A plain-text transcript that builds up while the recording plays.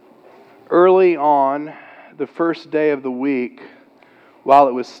Early on, the first day of the week, while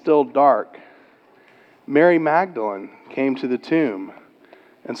it was still dark, Mary Magdalene came to the tomb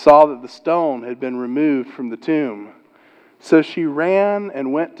and saw that the stone had been removed from the tomb. So she ran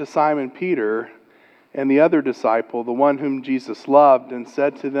and went to Simon Peter and the other disciple, the one whom Jesus loved, and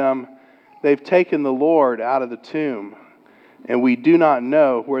said to them, "They've taken the Lord out of the tomb, and we do not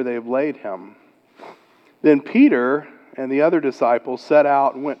know where they have laid him." Then Peter and the other disciple set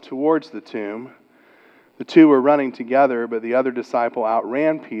out and went towards the tomb. The two were running together, but the other disciple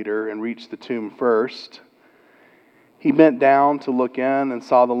outran Peter and reached the tomb first. He bent down to look in and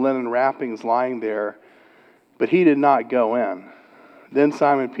saw the linen wrappings lying there, but he did not go in. Then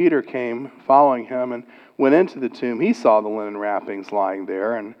Simon Peter came, following him, and went into the tomb. He saw the linen wrappings lying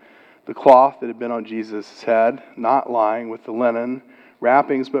there, and the cloth that had been on Jesus' head, not lying with the linen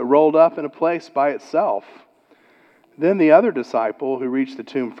wrappings, but rolled up in a place by itself. Then the other disciple, who reached the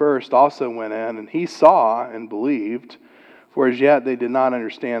tomb first, also went in, and he saw and believed, for as yet they did not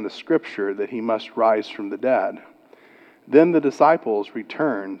understand the scripture that he must rise from the dead. Then the disciples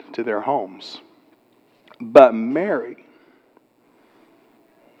returned to their homes. But Mary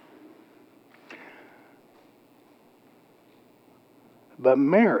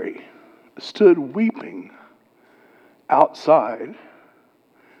stood weeping outside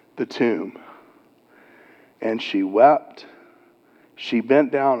the tomb. And she wept. She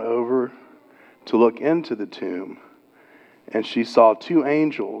bent down over to look into the tomb, and she saw two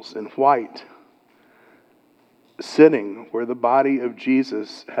angels in white sitting where the body of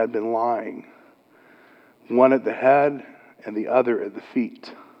Jesus had been lying, one at the head and the other at the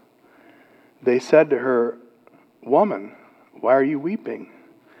feet. They said to her, "Woman, why are you weeping?"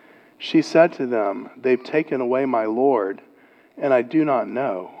 She said to them, "They've taken away my Lord, and I do not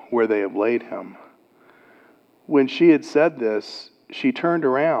know where they have laid him." When she had said this, she turned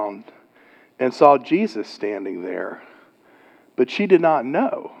around and saw Jesus standing there, but she did not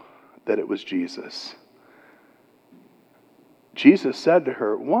know that it was Jesus. Jesus said to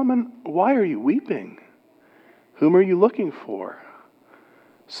her, "Woman, why are you weeping? Whom are you looking for?"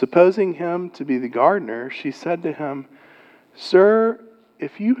 Supposing him to be the gardener, she said to him, "Sir,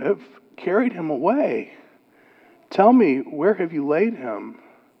 if you have carried him away, tell me, where have you laid him,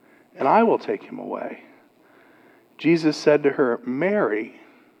 and I will take him away." Jesus said to her, "Mary."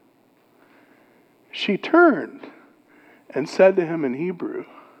 She turned and said to him in Hebrew,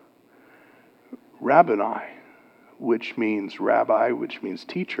 "Rabboni," which means rabbi, which means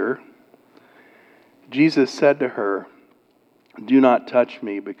teacher. Jesus said to her, "Do not touch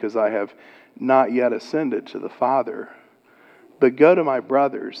me, because I have not yet ascended to the Father. But go to my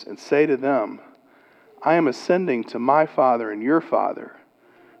brothers and say to them, I am ascending to my Father and your Father,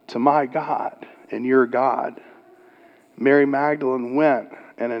 to my God and your God." Mary Magdalene went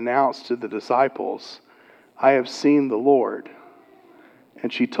and announced to the disciples, "I have seen the Lord."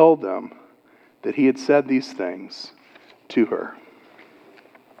 And she told them that he had said these things to her.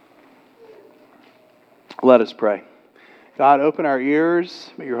 Let us pray. God, open our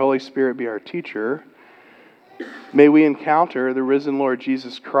ears. May your Holy Spirit be our teacher. May we encounter the risen Lord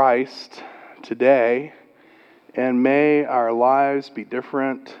Jesus Christ today, and may our lives be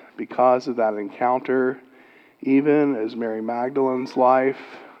different because of that encounter, even as Mary Magdalene's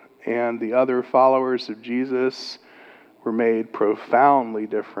life and the other followers of Jesus were made profoundly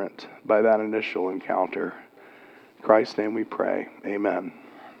different by that initial encounter. In Christ's name we pray. Amen.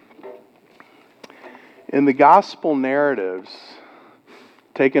 In the gospel narratives,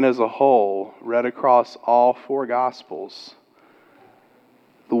 taken as a whole, read across all four gospels,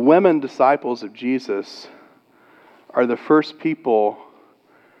 the women disciples of Jesus are the first people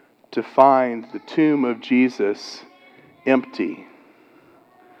to find the tomb of Jesus empty.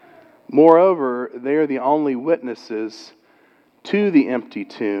 Moreover, they are the only witnesses to the empty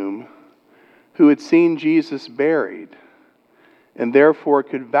tomb who had seen Jesus buried, and therefore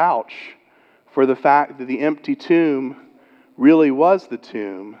could vouch for the fact that the empty tomb really was the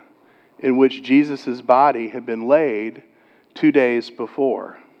tomb in which Jesus' body had been laid 2 days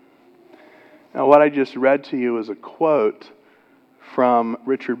before. Now, what I just read to you is a quote from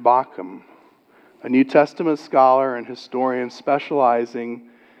Richard Bauckham, a New Testament scholar and historian specializing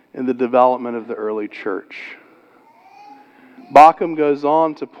in the development of the early church. Bauckham goes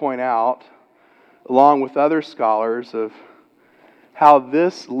on to point out, along with other scholars, of how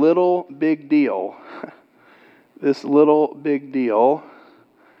this little big deal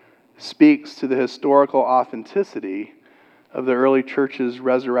speaks to the historical authenticity of the early church's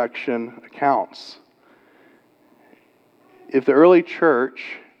resurrection accounts. If the early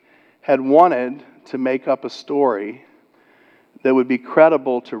church had wanted to make up a story, that would be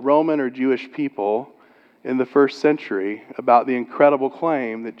credible to Roman or Jewish people in the first century about the incredible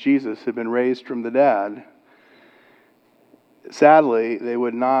claim that Jesus had been raised from the dead, sadly, they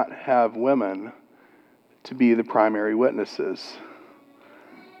would not have women to be the primary witnesses.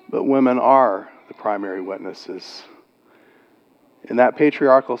 But women are the primary witnesses. In that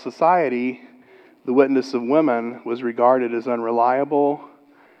patriarchal society, the witness of women was regarded as unreliable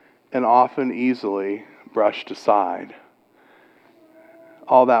and often easily brushed aside.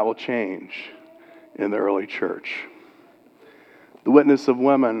 All that will change in the early church. The witness of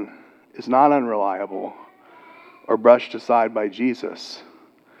women is not unreliable or brushed aside by Jesus,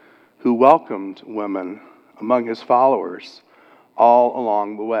 who welcomed women among his followers all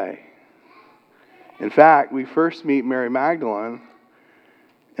along the way. In fact, we first meet Mary Magdalene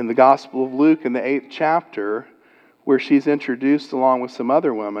in the Gospel of Luke in the 8th chapter, where she's introduced along with some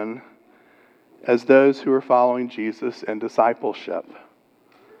other women as those who are following Jesus in discipleship.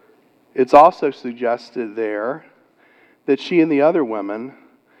 It's also suggested there that she and the other women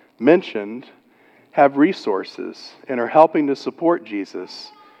mentioned have resources and are helping to support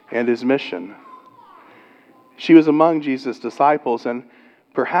Jesus and his mission. She was among Jesus' disciples, and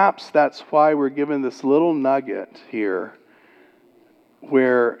perhaps that's why we're given this little nugget here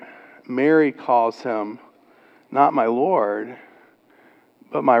where Mary calls him not my Lord,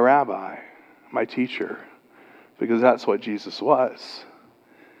 but my rabbi, my teacher, because that's what Jesus was.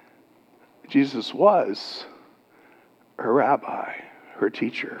 Jesus was her rabbi, her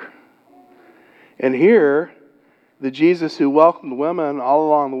teacher. And here, the Jesus who welcomed women all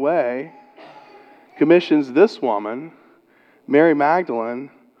along the way commissions this woman, Mary Magdalene,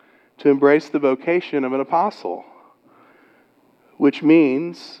 to embrace the vocation of an apostle, which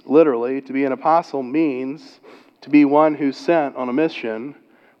means, literally, to be an apostle means to be one who's sent on a mission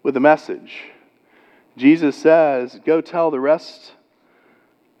with a message. Jesus says, go tell the rest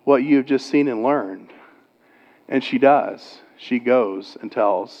what you've just seen and learned. And she does. She goes and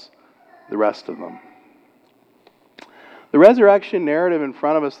tells the rest of them. The resurrection narrative in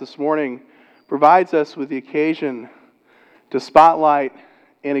front of us this morning provides us with the occasion to spotlight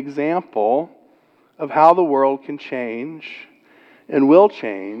an example of how the world can change and will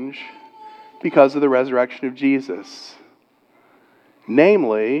change because of the resurrection of Jesus.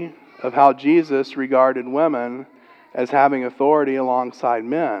 Namely, of how Jesus regarded women as having authority alongside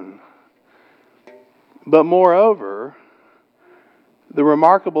men. But moreover, the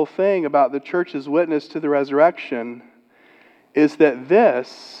remarkable thing about the church's witness to the resurrection is that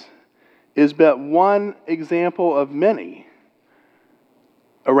this is but one example of many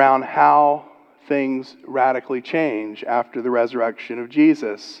around how things radically change after the resurrection of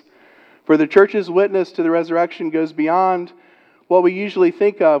Jesus. For the church's witness to the resurrection goes beyond what we usually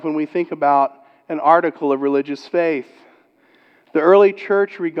think of when we think about an article of religious faith. The early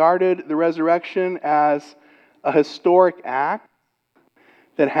church regarded the resurrection as a historic act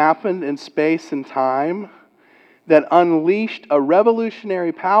that happened in space and time, that unleashed a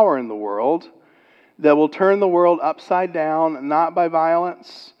revolutionary power in the world that will turn the world upside down, not by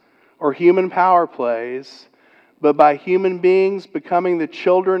violence or human power plays, but by human beings becoming the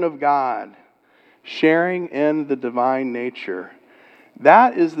children of God, sharing in the divine nature.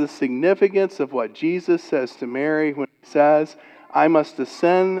 That is the significance of what Jesus says to Mary when he says, I must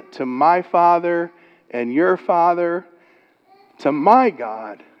ascend to my Father and your Father, to my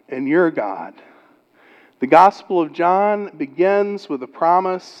God and your God. The Gospel of John begins with a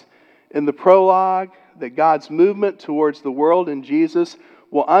promise in the prologue that God's movement towards the world in Jesus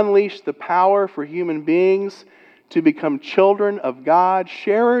will unleash the power for human beings to become children of God,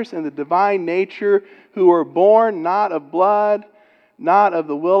 sharers in the divine nature, who are born not of blood, not of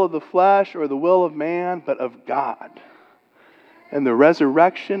the will of the flesh or the will of man, but of God. And the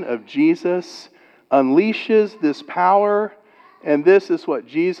resurrection of Jesus unleashes this power, and this is what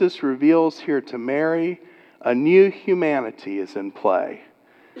Jesus reveals here to Mary. A new humanity is in play.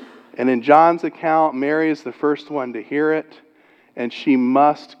 And in John's account, Mary is the first one to hear it, and she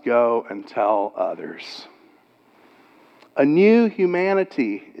must go and tell others. A new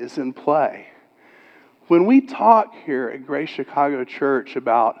humanity is in play. When we talk here at Grace Chicago Church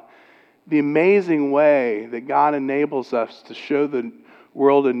about the amazing way that God enables us to show the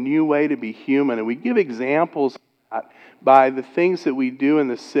world a new way to be human, and we give examples of that by the things that we do in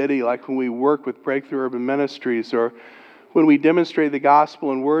the city, like when we work with Breakthrough Urban Ministries, or when we demonstrate the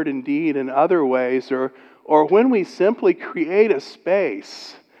gospel in word and deed in other ways, or when we simply create a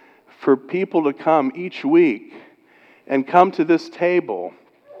space for people to come each week and come to this table,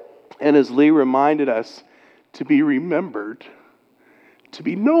 and as Lee reminded us, to be remembered, to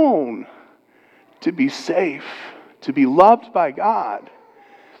be known, to be safe, to be loved by God.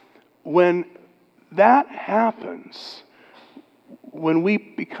 When that happens, when we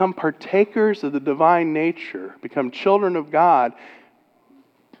become partakers of the divine nature, become children of God,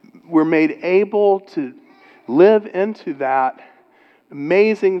 we're made able to live into that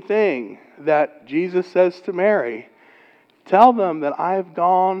amazing thing that Jesus says to Mary. Tell them that I've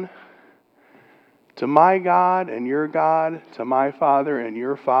gone to my God and your God, to my Father and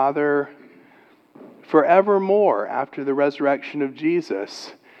your Father, forevermore after the resurrection of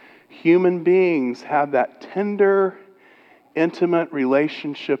Jesus. Human beings have that tender, intimate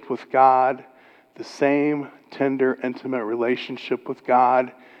relationship with God, the same tender, intimate relationship with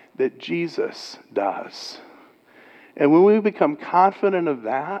God that Jesus does. And when we become confident of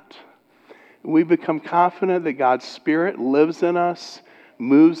that, we become confident that God's Spirit lives in us,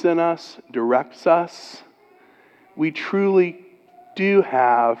 moves in us, directs us, we truly do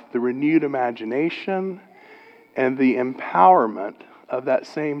have the renewed imagination and the empowerment of that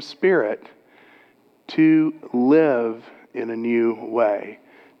same Spirit to live in a new way,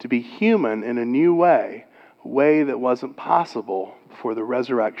 to be human in a new way, a way that wasn't possible before the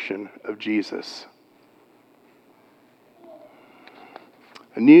resurrection of Jesus.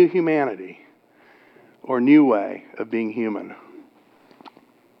 A new humanity, or new way of being human.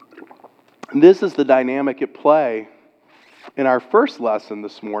 And this is the dynamic at play in our first lesson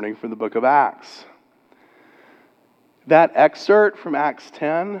this morning from the book of Acts. That excerpt from Acts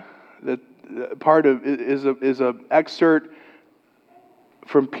 10, that part of is an excerpt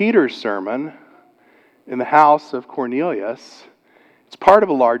from Peter's sermon in the house of Cornelius. It's part of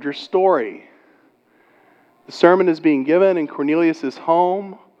a larger story. The sermon is being given in Cornelius'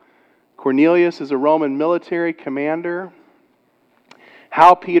 home. Cornelius is a Roman military commander.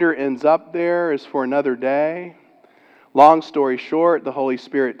 How Peter ends up there is for another day. Long story short, the Holy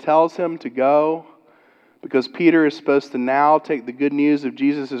Spirit tells him to go because Peter is supposed to now take the good news of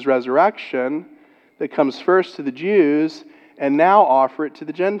Jesus' resurrection that comes first to the Jews and now offer it to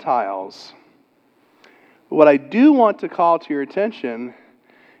the Gentiles. But what I do want to call to your attention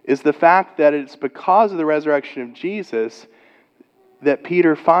is the fact that it's because of the resurrection of Jesus that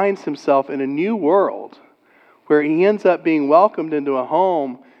Peter finds himself in a new world where he ends up being welcomed into a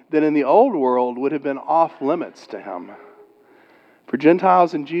home that in the old world would have been off limits to him. For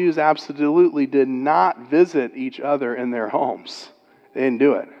Gentiles and Jews absolutely did not visit each other in their homes. They didn't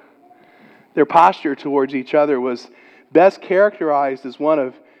do it. Their posture towards each other was best characterized as one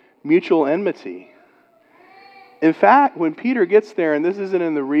of mutual enmity. In fact, when Peter gets there, and this isn't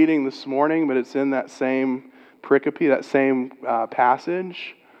in the reading this morning, but it's in that same pericope, that same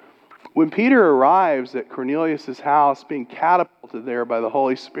passage. When Peter arrives at Cornelius' house, being catapulted there by the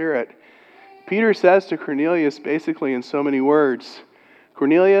Holy Spirit, Peter says to Cornelius, basically in so many words,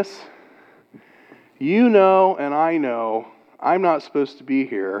 Cornelius, you know and I know I'm not supposed to be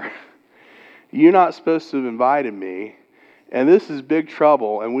here. You're not supposed to have invited me. And this is big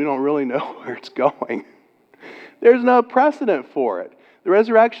trouble, and we don't really know where it's going. There's no precedent for it. The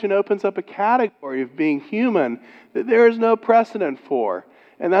resurrection opens up a category of being human that there is no precedent for.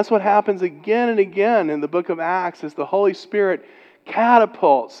 And that's what happens again and again in the book of Acts as the Holy Spirit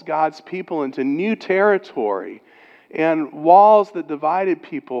catapults God's people into new territory. And walls that divided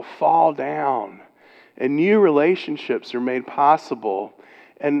people fall down. And new relationships are made possible.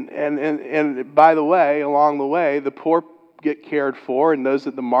 And by the way, along the way, the poor get cared for and those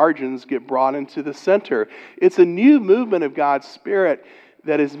at the margins get brought into the center. It's a new movement of God's Spirit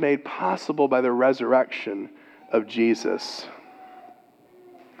that is made possible by the resurrection of Jesus.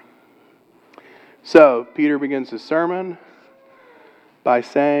 So, Peter begins his sermon by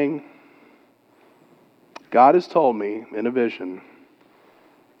saying, God has told me in a vision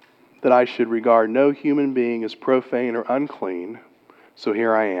that I should regard no human being as profane or unclean. So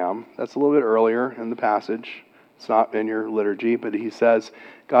here I am. That's a little bit earlier in the passage. It's not in your liturgy, but he says,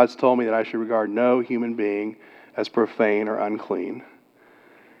 God's told me that I should regard no human being as profane or unclean.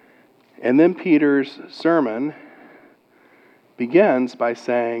 And then Peter's sermon begins by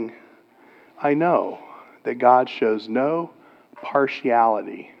saying, I know that God shows no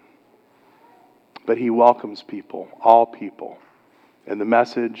partiality, but he welcomes people, all people. And the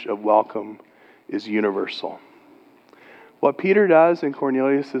message of welcome is universal. What Peter does in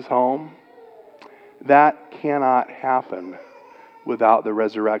Cornelius' home, that cannot happen without the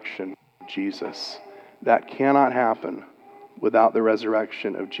resurrection of Jesus. That cannot happen without the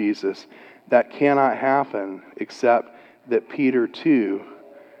resurrection of Jesus. That cannot happen except that Peter too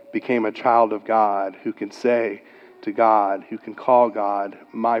became a child of God who can say to God, who can call God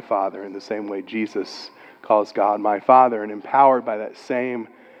my Father in the same way Jesus calls God my Father, and empowered by that same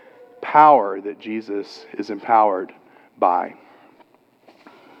power that Jesus is empowered by.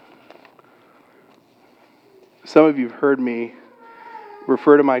 Some of you have heard me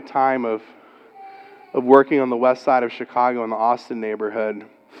refer to my time of working on the west side of Chicago in the Austin neighborhood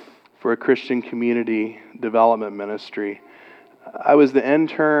for a Christian community development ministry. I was the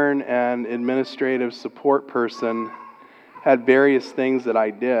intern and administrative support person, had various things that I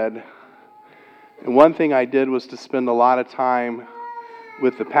did. And one thing I did was to spend a lot of time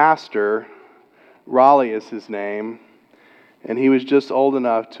with the pastor. Raleigh is his name, and he was just old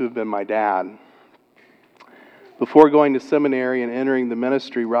enough to have been my dad. Before going to seminary and entering the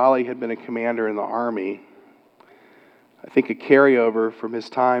ministry, Raleigh had been a commander in the Army. I think a carryover from his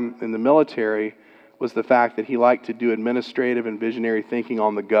time in the military was the fact that he liked to do administrative and visionary thinking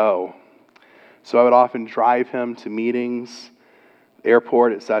on the go. So I would often drive him to meetings,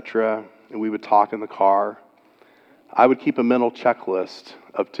 airport, etc., and we would talk in the car. I would keep a mental checklist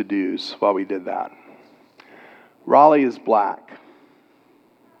of to-dos while we did that. Raleigh is black,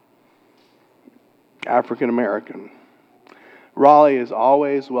 African American. Raleigh is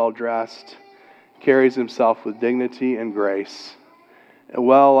always well dressed, carries himself with dignity and grace,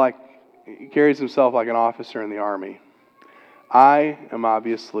 and he carries himself like an officer in the Army. I am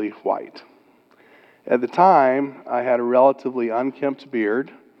obviously white. At the time, I had a relatively unkempt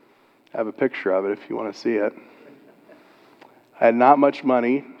beard. I have a picture of it if you want to see it. I had not much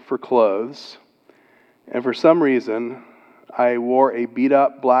money for clothes, and for some reason, I wore a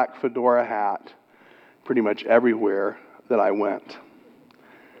beat-up black fedora hat pretty much everywhere that I went.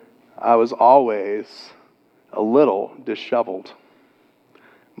 I was always a little disheveled,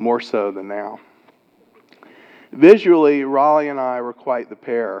 more so than now. Visually, Raleigh and I were quite the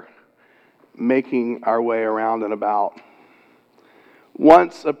pair, making our way around and about.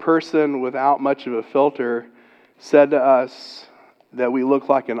 Once a person without much of a filter said to us that we looked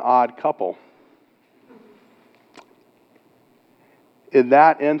like an odd couple. In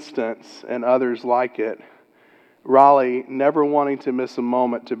that instance, and others like it, Raleigh, never wanting to miss a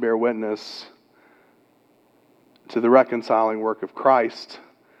moment to bear witness to the reconciling work of Christ,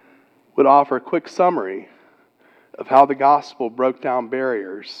 would offer a quick summary of how the gospel broke down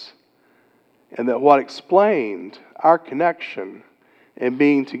barriers, and that what explained our connection and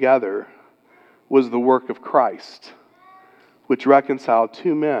being together was the work of Christ, which reconciled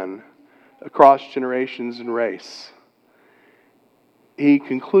two men across generations and race. He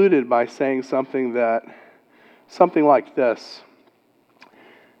concluded by saying something like this,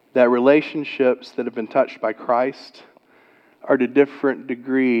 that relationships that have been touched by Christ are to different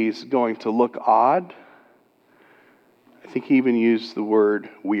degrees going to look odd. I think he even used the word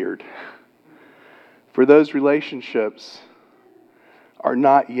weird. For those relationships are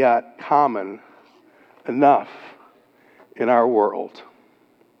not yet common enough in our world.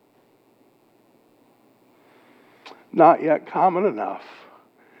 Not yet common enough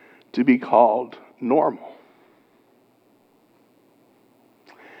to be called normal.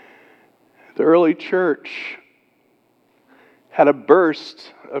 The early church had a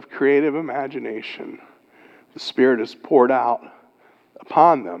burst of creative imagination. The Spirit is poured out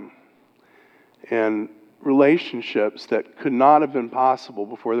upon them, and relationships that could not have been possible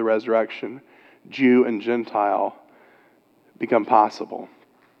before the resurrection, Jew and Gentile, become possible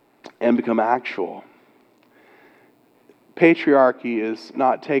and become actual. Patriarchy is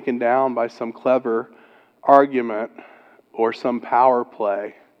not taken down by some clever argument or some power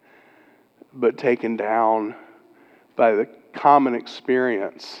play, but taken down by the common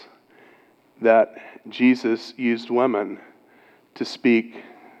experience that Jesus used women to speak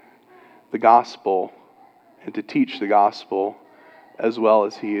the gospel and to teach the gospel as well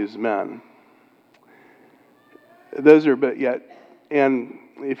as he used men. And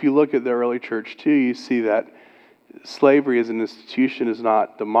if you look at the early church too, you see that slavery as an institution is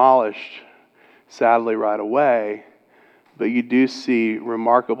not demolished, sadly, right away, but you do see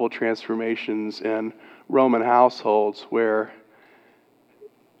remarkable transformations in Roman households where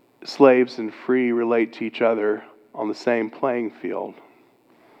slaves and free relate to each other on the same playing field.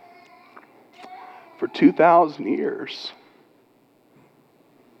 For 2,000 years,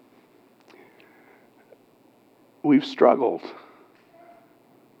 we've struggled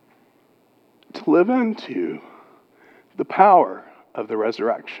to live into the power of the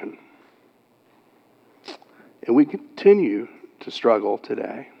resurrection. And we continue to struggle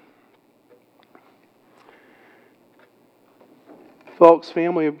today. Folks,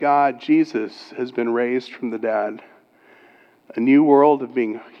 family of God, Jesus has been raised from the dead. A new world of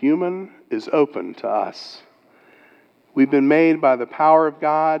being human is open to us. We've been made by the power of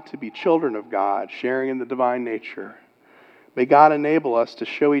God to be children of God, sharing in the divine nature. May God enable us to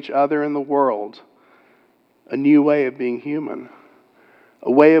show each other in the world a new way of being human,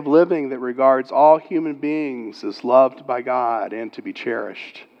 a way of living that regards all human beings as loved by God and to be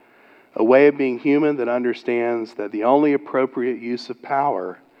cherished, a way of being human that understands that the only appropriate use of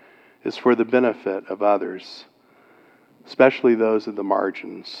power is for the benefit of others, especially those at the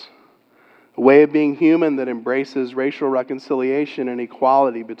margins. A way of being human that embraces racial reconciliation and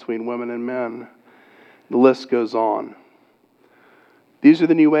equality between women and men. The list goes on. These are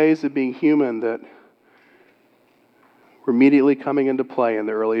the new ways of being human that were immediately coming into play in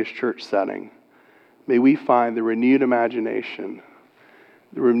the earliest church setting. May we find the renewed imagination,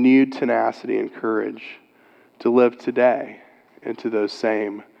 the renewed tenacity and courage to live today into those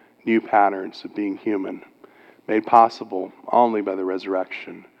same new patterns of being human, made possible only by the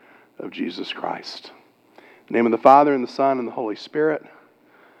resurrection of Jesus Christ. In the name of the Father, and the Son, and the Holy Spirit.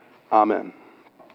 Amen.